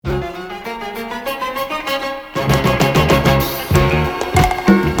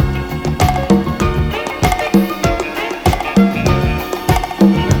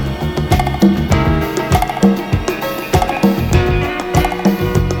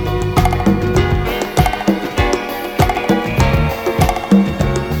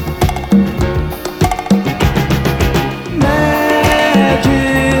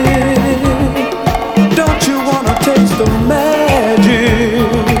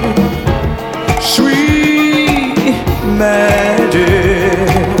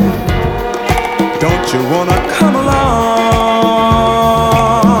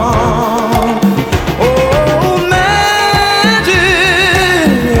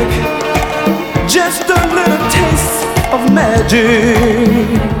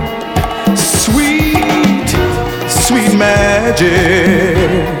magic, sweet, sweet magic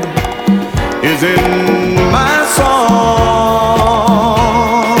is in my song.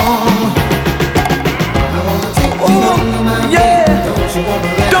 Oh, yeah,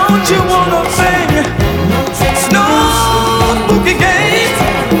 don't you wanna sing no spooky games?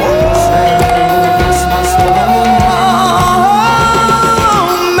 Oh,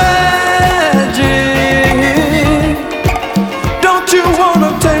 magic, don't you wanna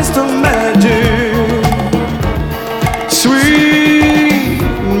taste the magic, sweet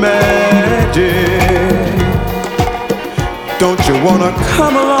magic, don't you wanna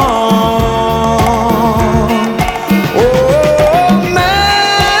come along? Oh,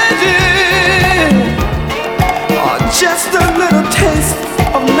 magic, oh, just a little taste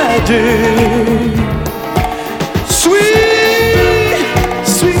of magic, sweet,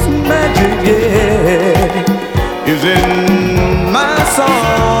 sweet magic, yeah, is in my song.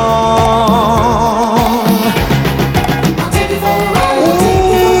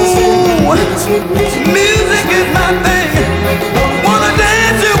 Ooh, music is my thing. Wanna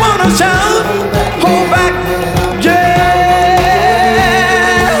dance, you wanna shout, hold back, yeah.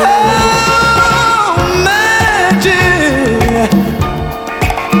 Oh, magic,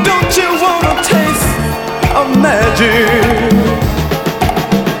 don't you wanna taste of magic,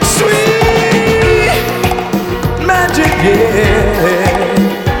 sweet magic, yeah,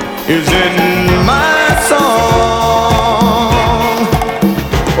 is in my song.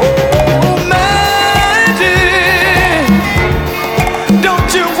 Oh, magic, don't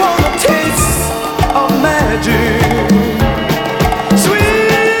you wanna taste of magic,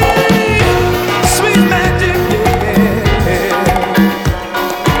 sweet, sweet magic, yeah,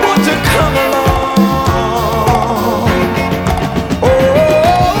 won't you come along?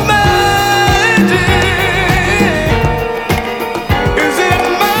 Oh, magic is in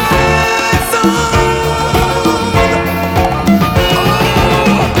my song. Oh,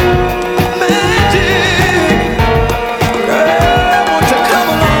 magic, girl, won't you come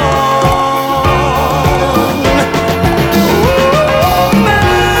along? Oh,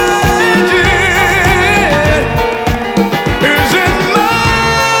 magic is in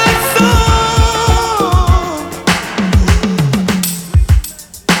my song.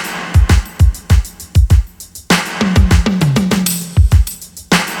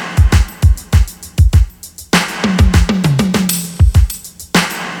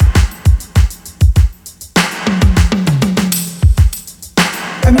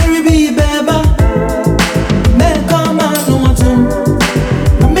 Mary be beba, me come on no one to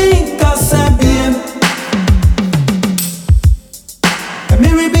me casa bien.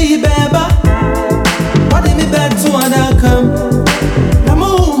 Mary be beba, what did me back to another come? Na mo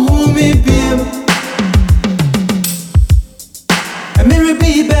me bien. Mary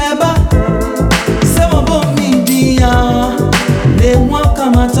be beba, say what about me dia? They want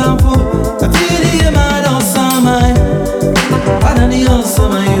come at time for I feel the man on some mind. I don't need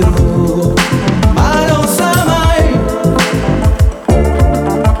some of you. I don't samai.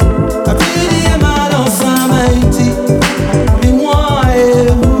 I feel the man on some eighty. Me why?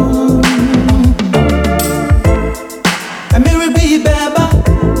 I may be beba.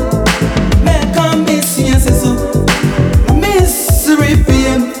 Me come miss you so. Misery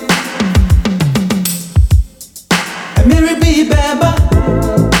PM. I may be beba.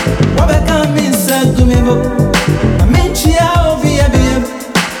 What I come inside to me bo. I mean chia via bien.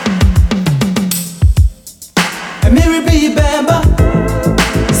 I may be beba.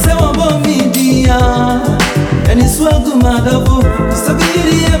 Say what about me dia. And it's what good mother for. So be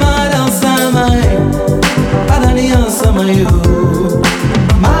the man on some mind. I don't need some of you.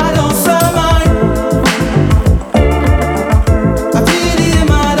 Man on some mind. I feel the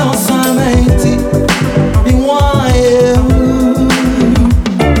man on some 80. Be why?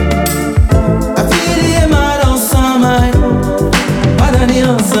 I feel the man on some mind. I don't need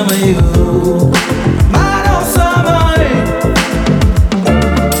some of you. Man on some mind.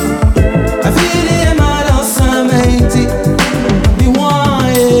 I feel the man on some 80. Be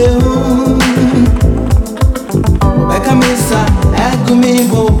why? Rebecca Missa,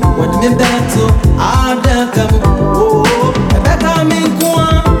 Agumibo, what me battle, Adakam, oh, Rebecca Minkwa,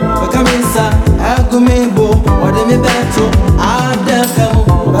 Rebecca Missa, Agumibo, what me battle, Adakam,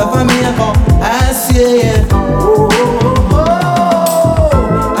 Bafamiako, Asia, oh,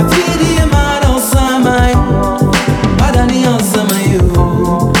 I feel the man on some mind, but I need some of you,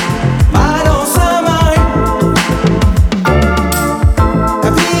 man on some mind, I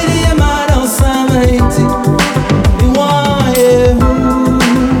feel the man on some 80. Be why?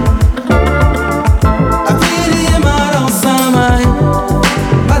 I feel the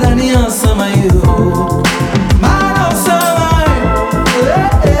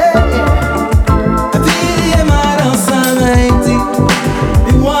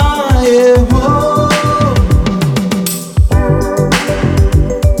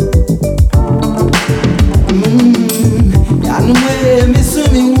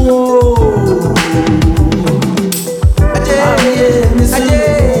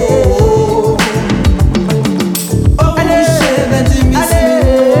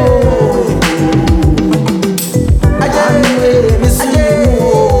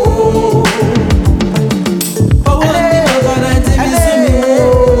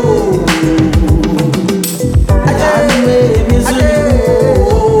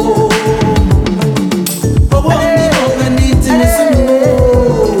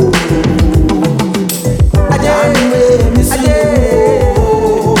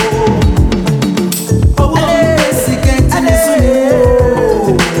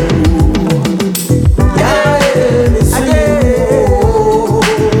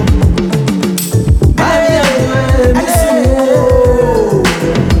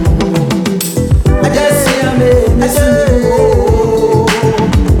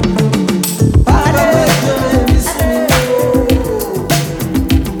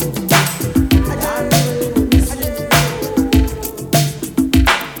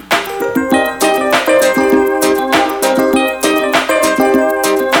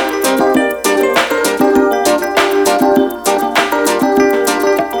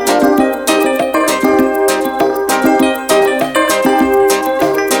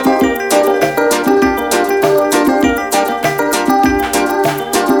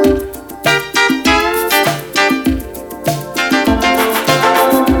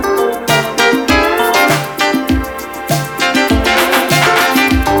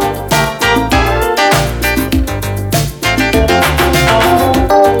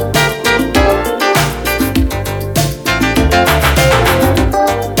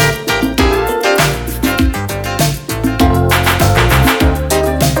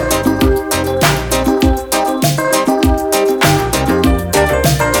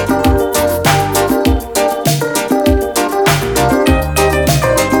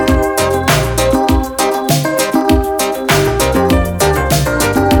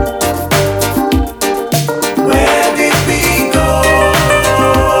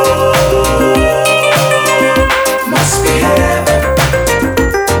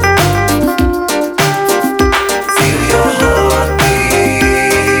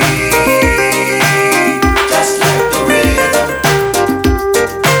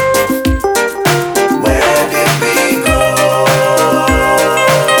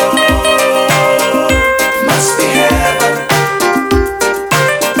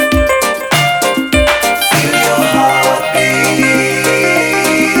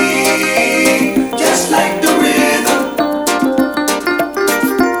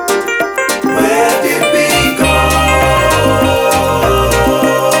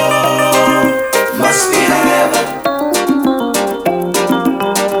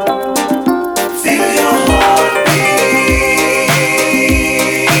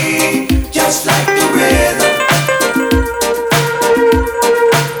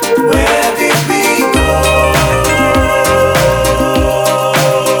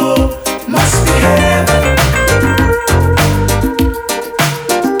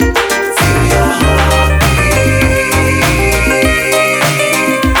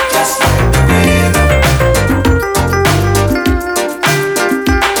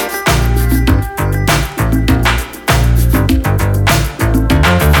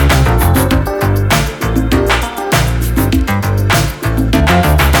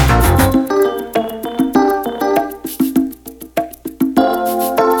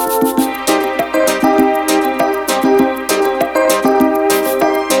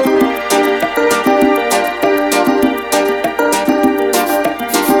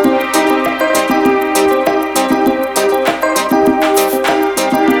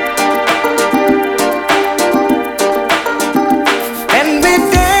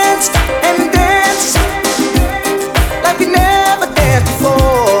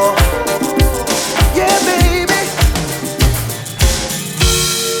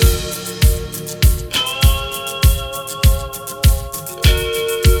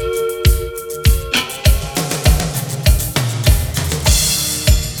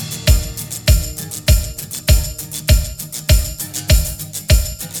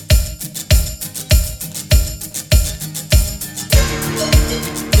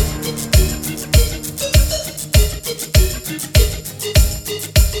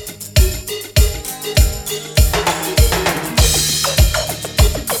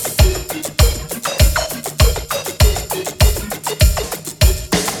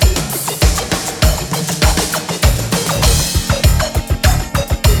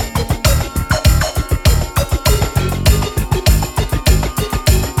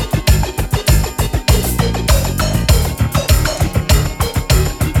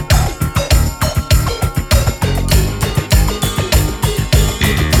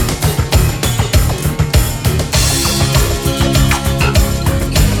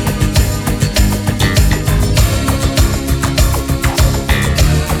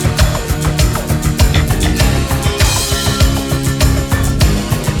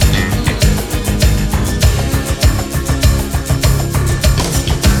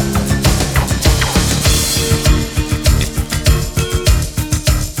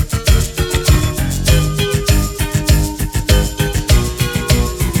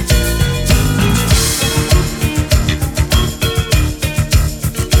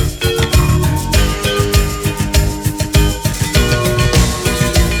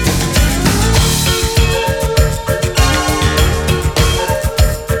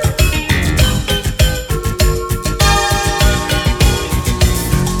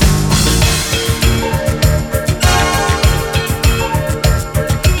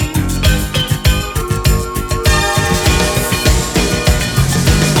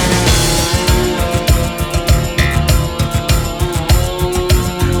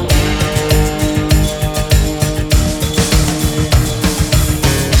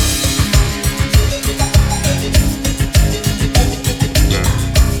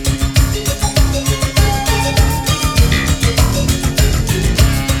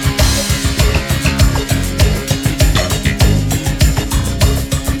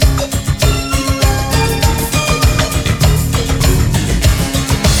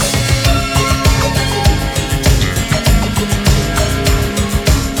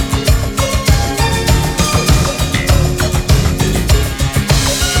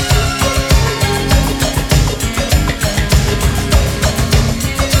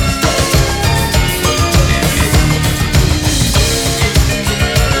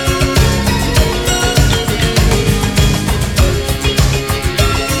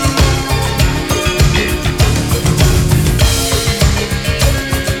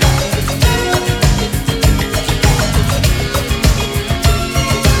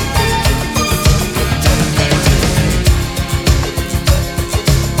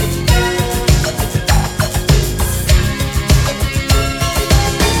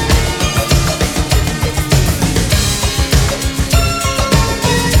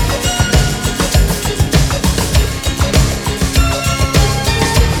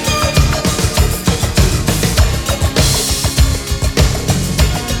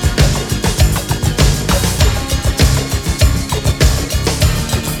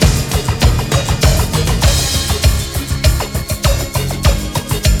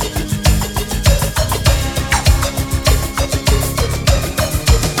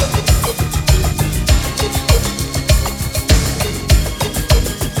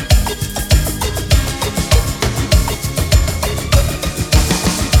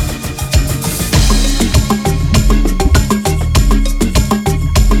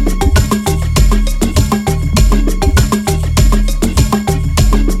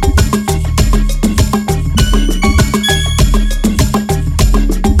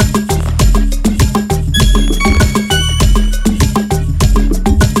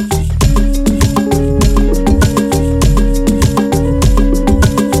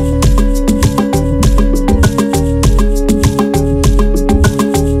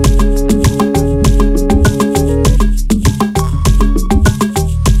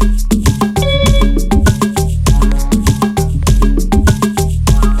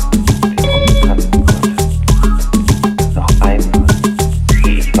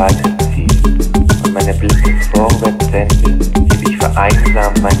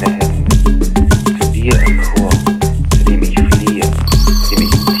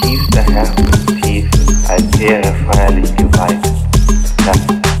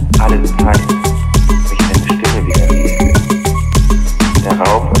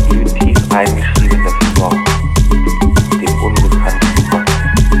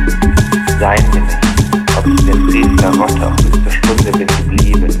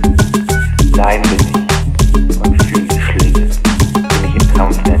Sein bin ich und fühle die Schläge, die mich im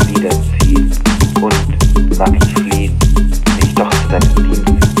Kampf erwidert.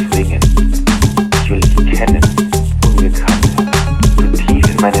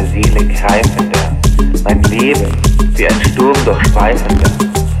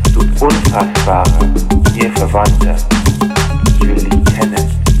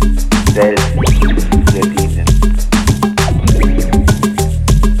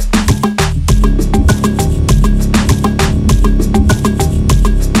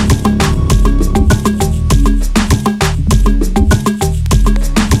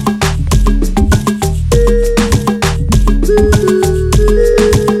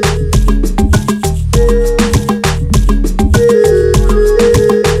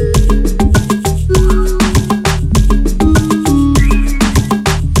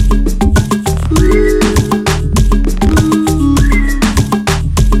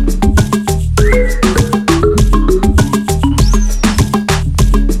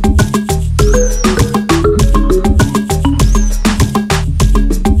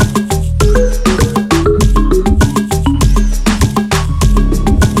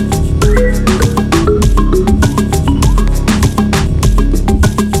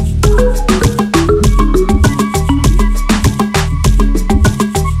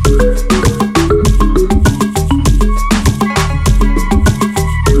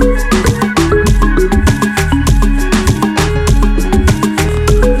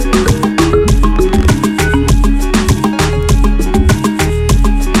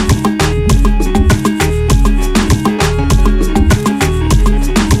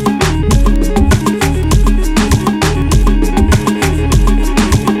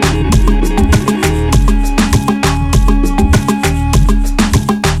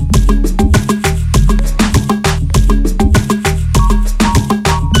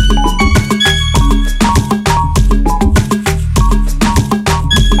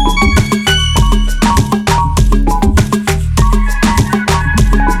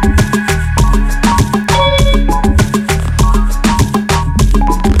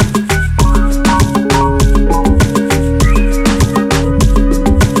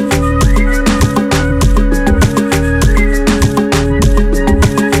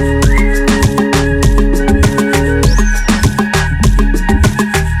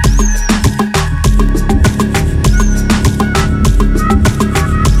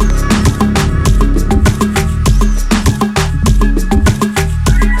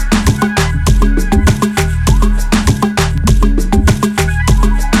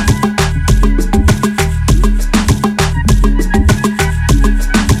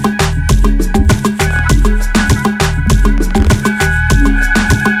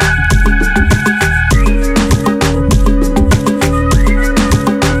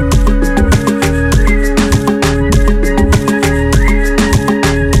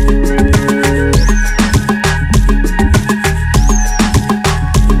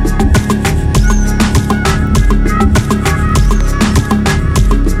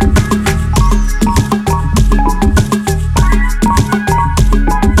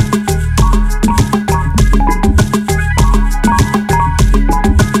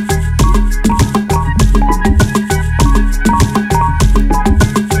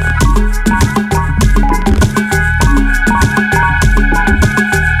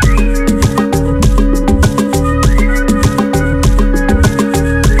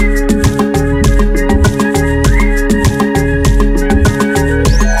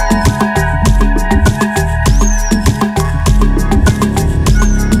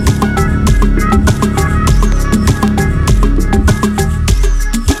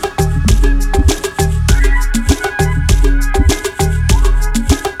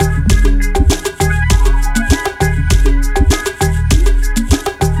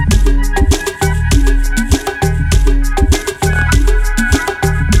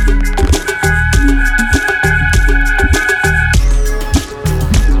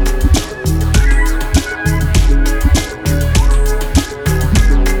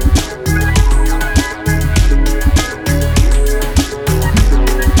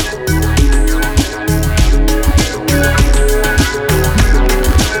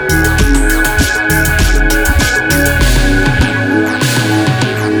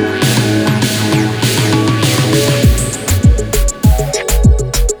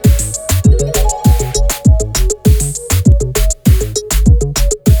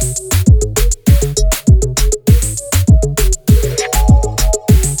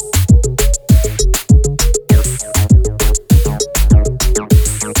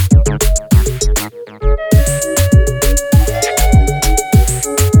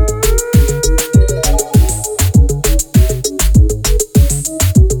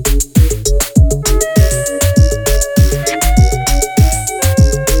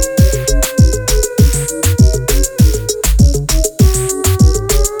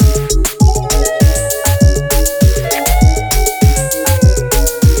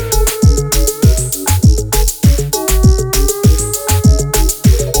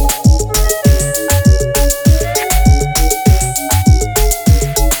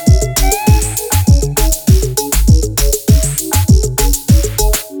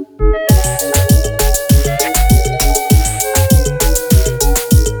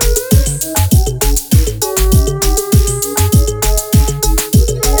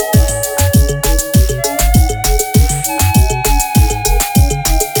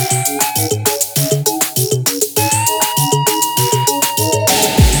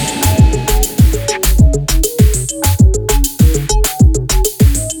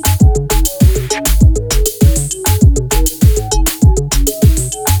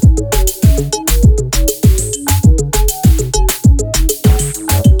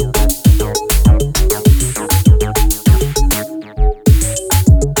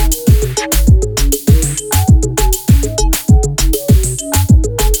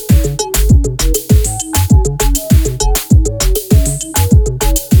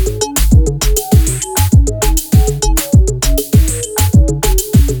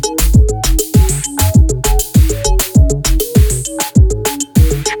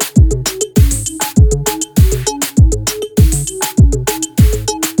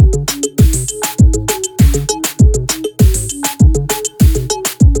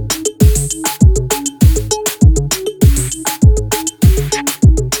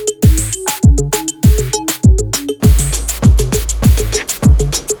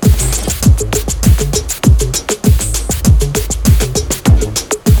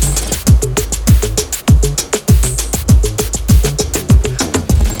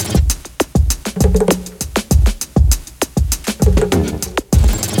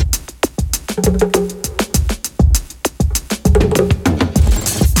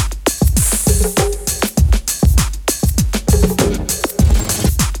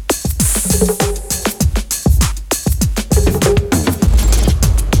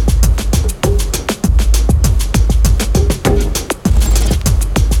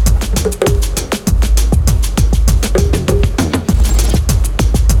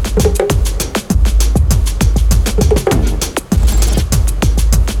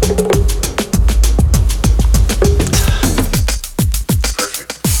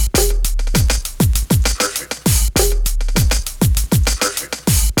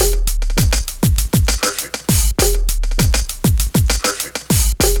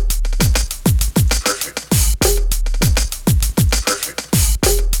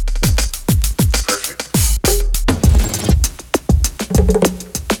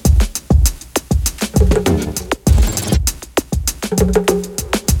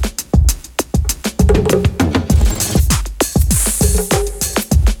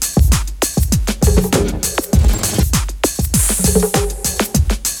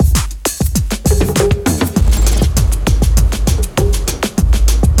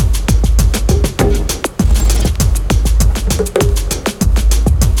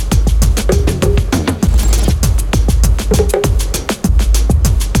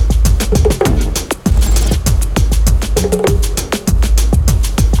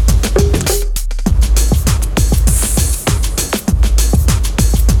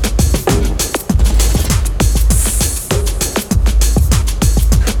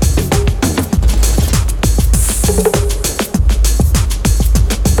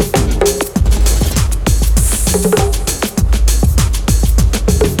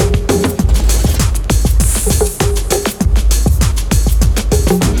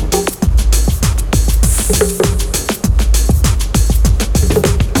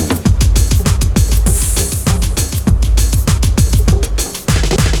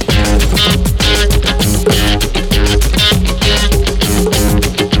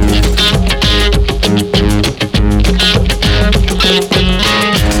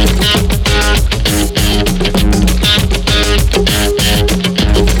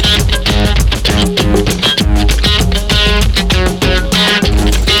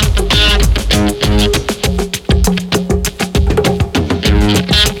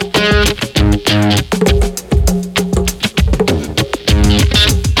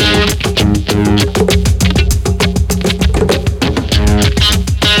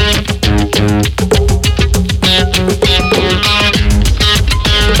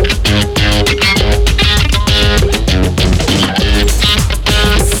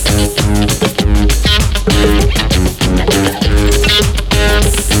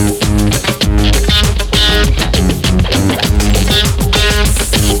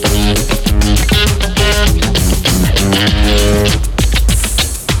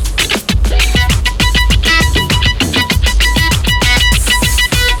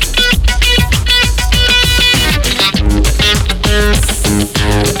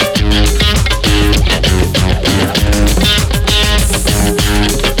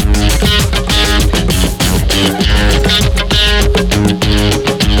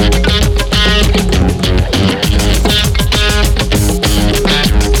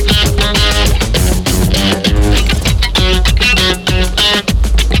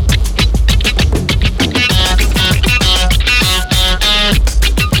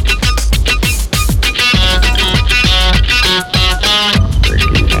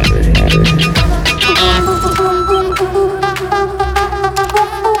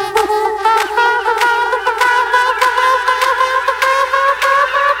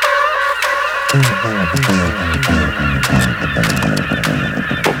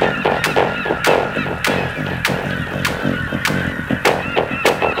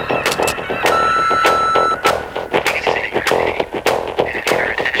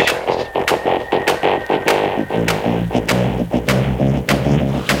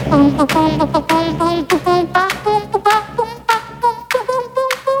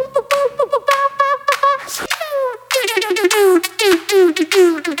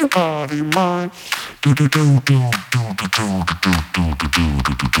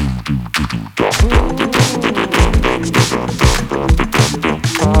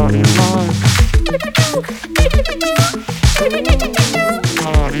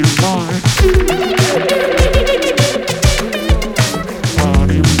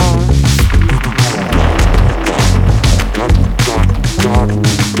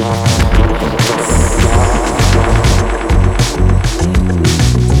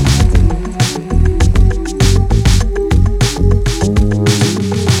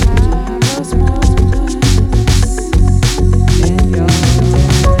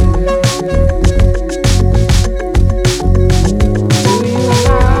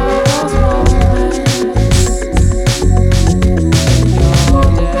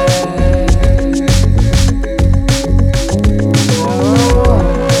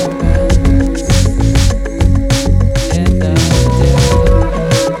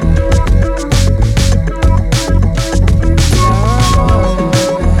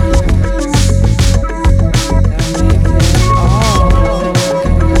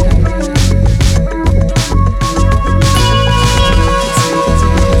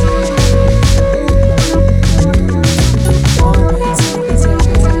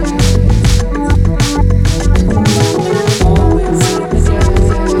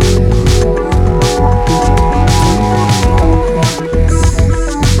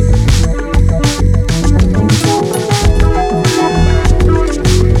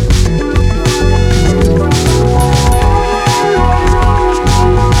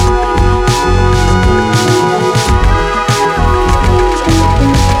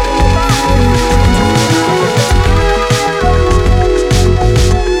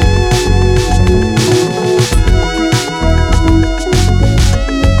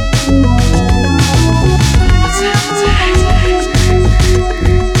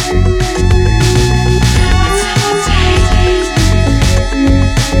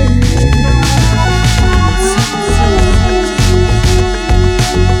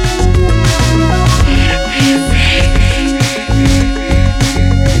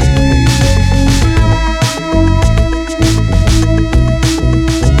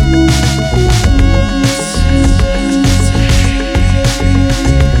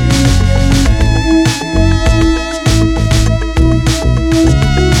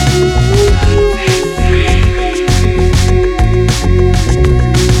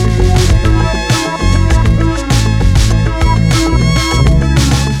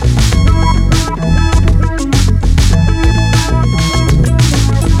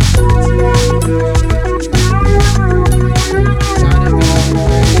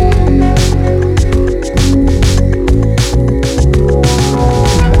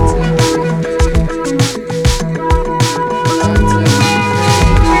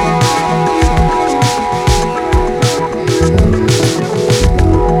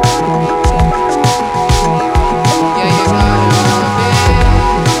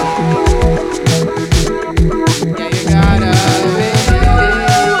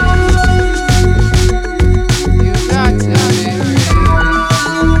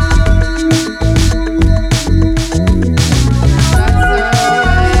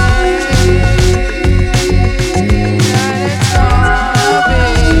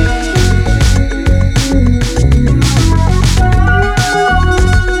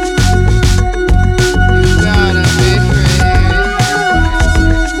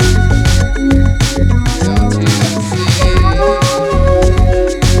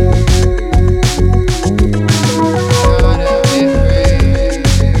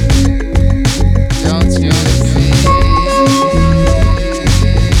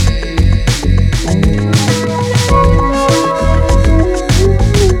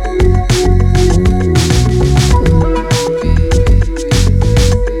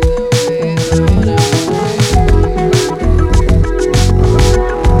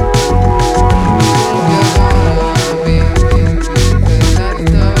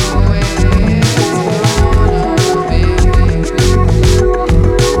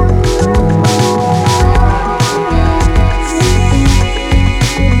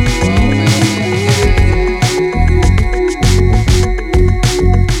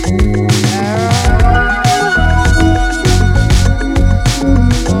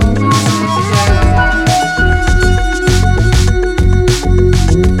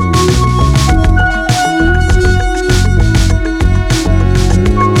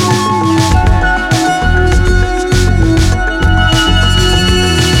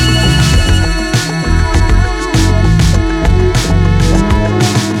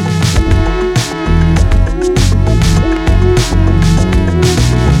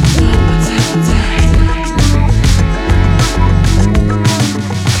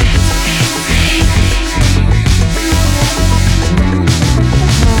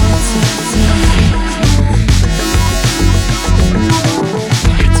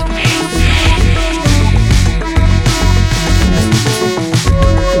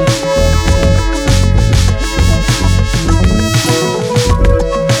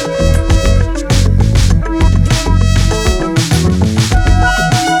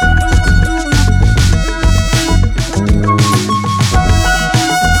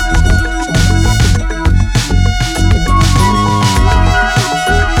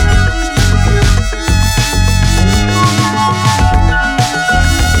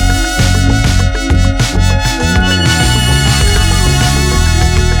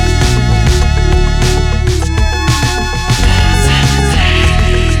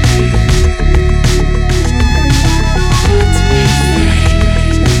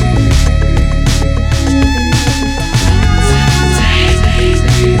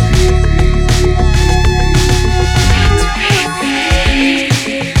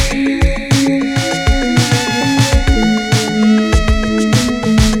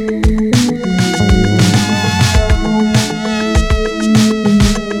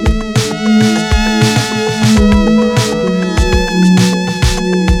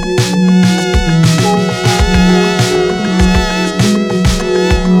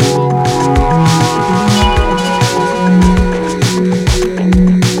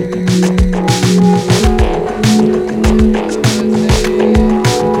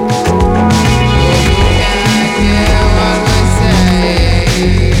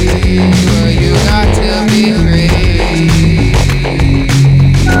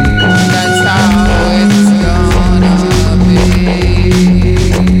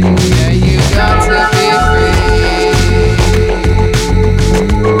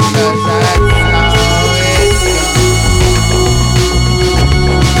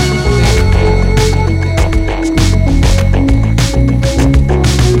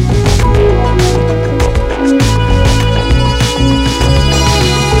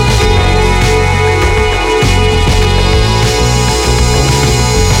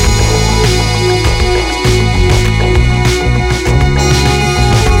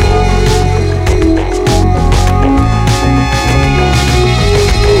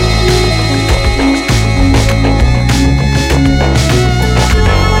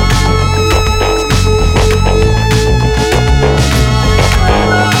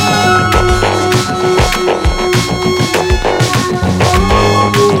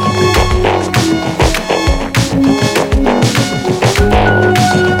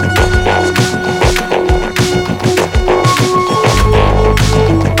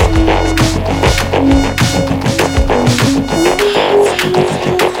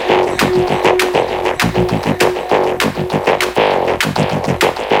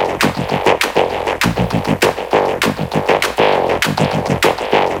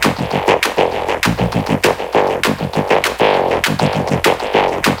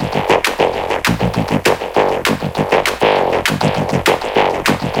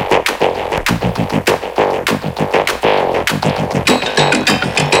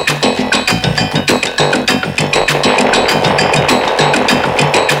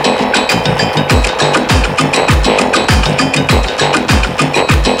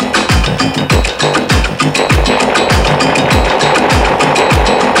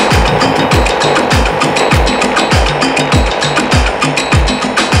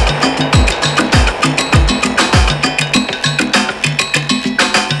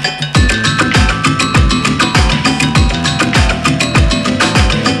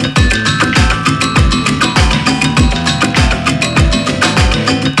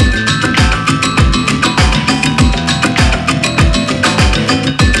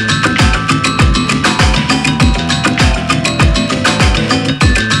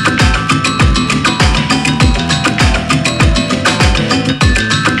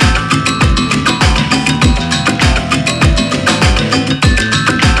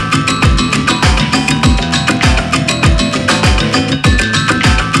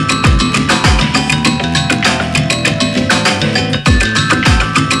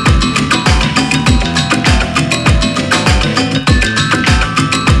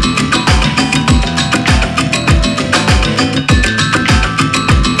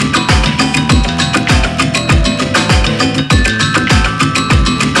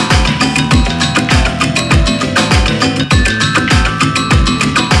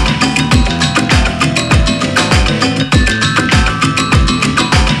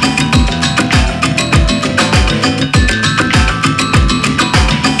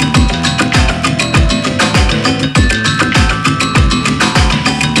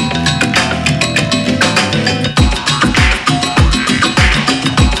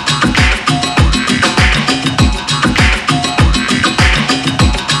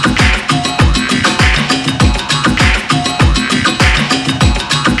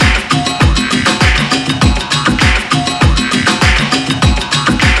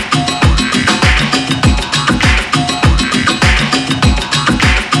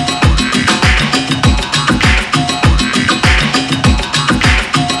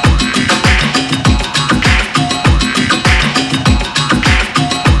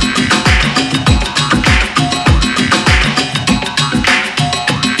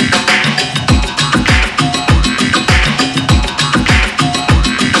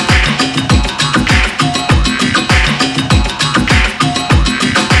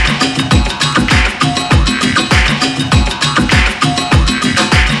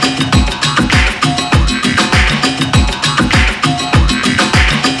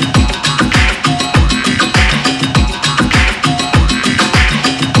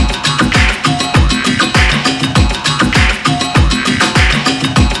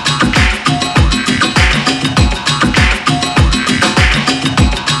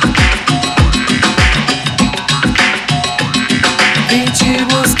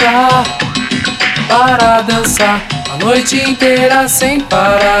 para dançar a noite inteira sem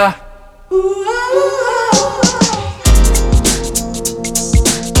parar.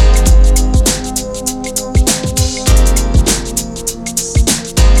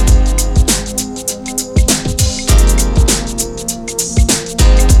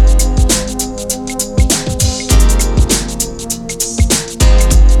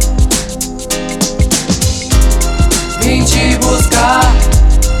 Vim te buscar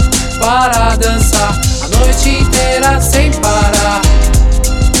para dançar a noite inteira sem parar.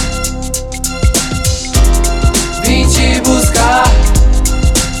 Vim te buscar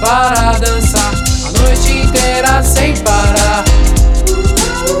para dançar a noite inteira sem parar.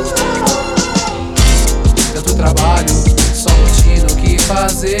 Tanto trabalho, só rotina o que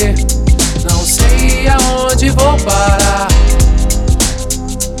fazer. Não sei aonde vou parar.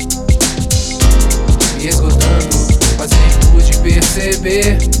 Me esgotando, quase nem pude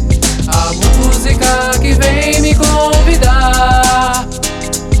perceber a música que vem me convidar.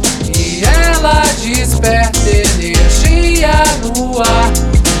 E ela desperta energia no ar.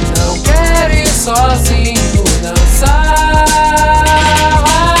 Não quero ir sozinho dançar.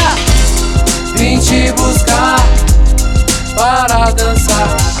 Vim te buscar para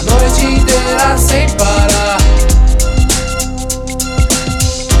dançar a noite inteira sem parar.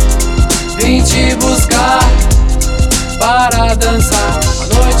 Vim te buscar para dançar a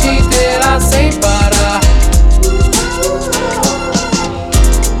noite inteira sem parar.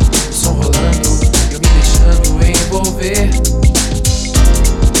 O som rolando, eu me deixando envolver.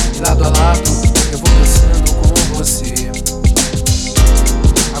 De lado a lado, eu vou dançando com você.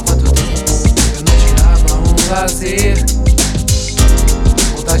 Há quanto tempo eu não tirava um lazer,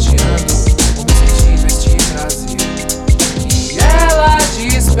 contagiando ou me sentindo este prazer. E ela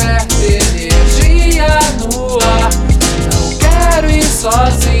desperta energia no ar. Não quero ir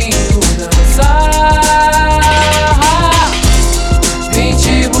sozinho dançar. Vim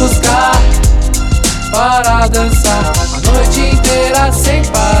te buscar para dançar a noite inteira sem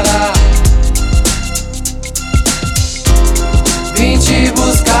parar. Vim te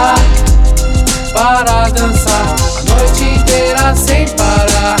buscar para dançar a noite inteira sem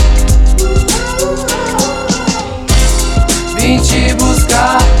parar. Vim te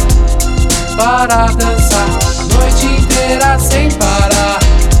buscar para dançar a noite inteira sem parar.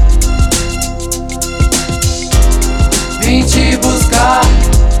 Vim te buscar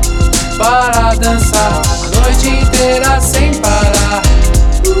para dançar a noite inteira sem parar.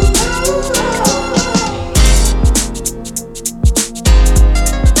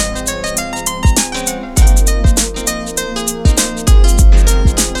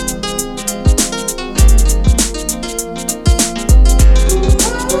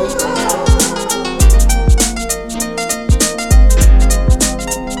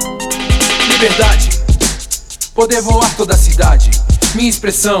 Liberdade, poder voar toda a cidade. Minha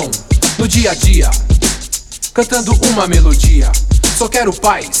expressão no dia a dia, cantando uma melodia. Só quero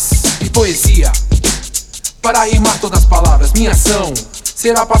paz e poesia para rimar todas as palavras. Minha ação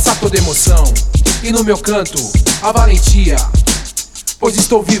será passar toda emoção. E no meu canto, a valentia, pois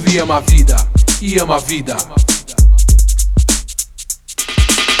estou vivo e amo a vida. E amo a vida.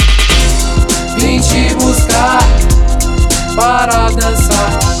 Vim te buscar para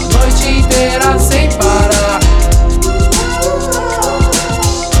dançar a noite inteira sem parar.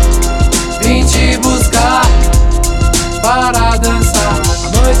 Vim te buscar para dançar a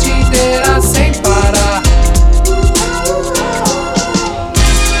noite inteira sem parar.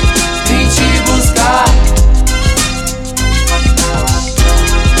 Vim te buscar.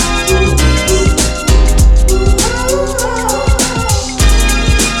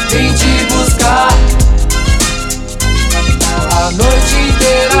 Vim te buscar a noite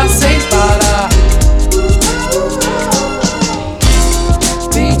inteira sem parar.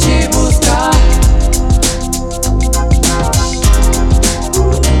 Vim te buscar.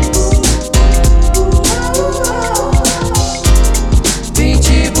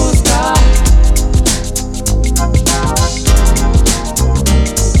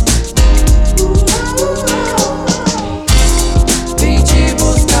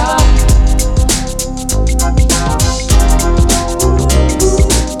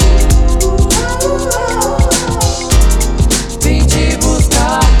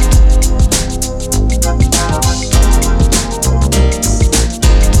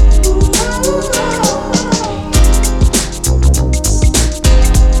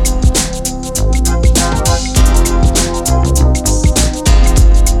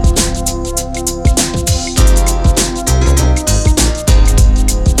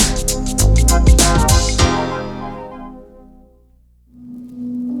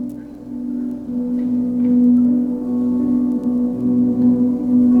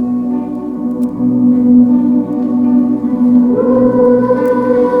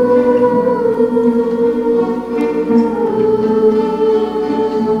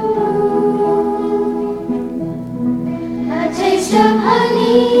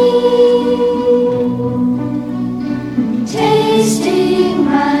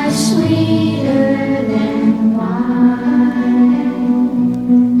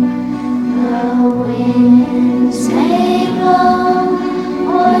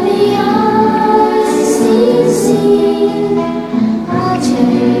 I'll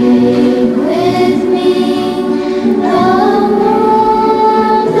take with me the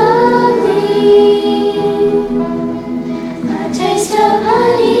warmth of thee, a taste of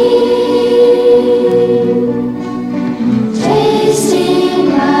honey, tasting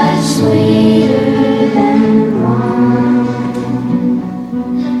much sweeter than wine.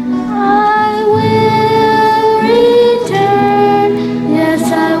 I will return, yes,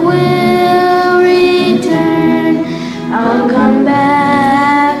 I will return. I'll come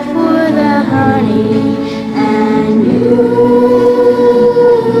back for the honey and you.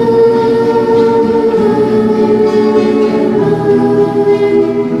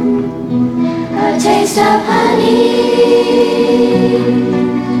 A taste of honey,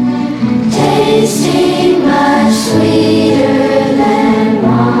 tasting much sweeter than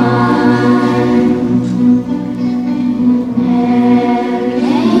wine. Never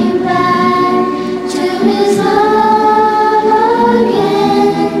came back to his love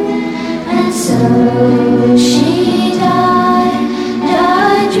again, and so she died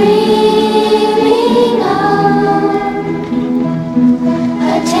dreaming of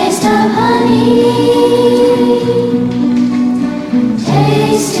a taste of honey.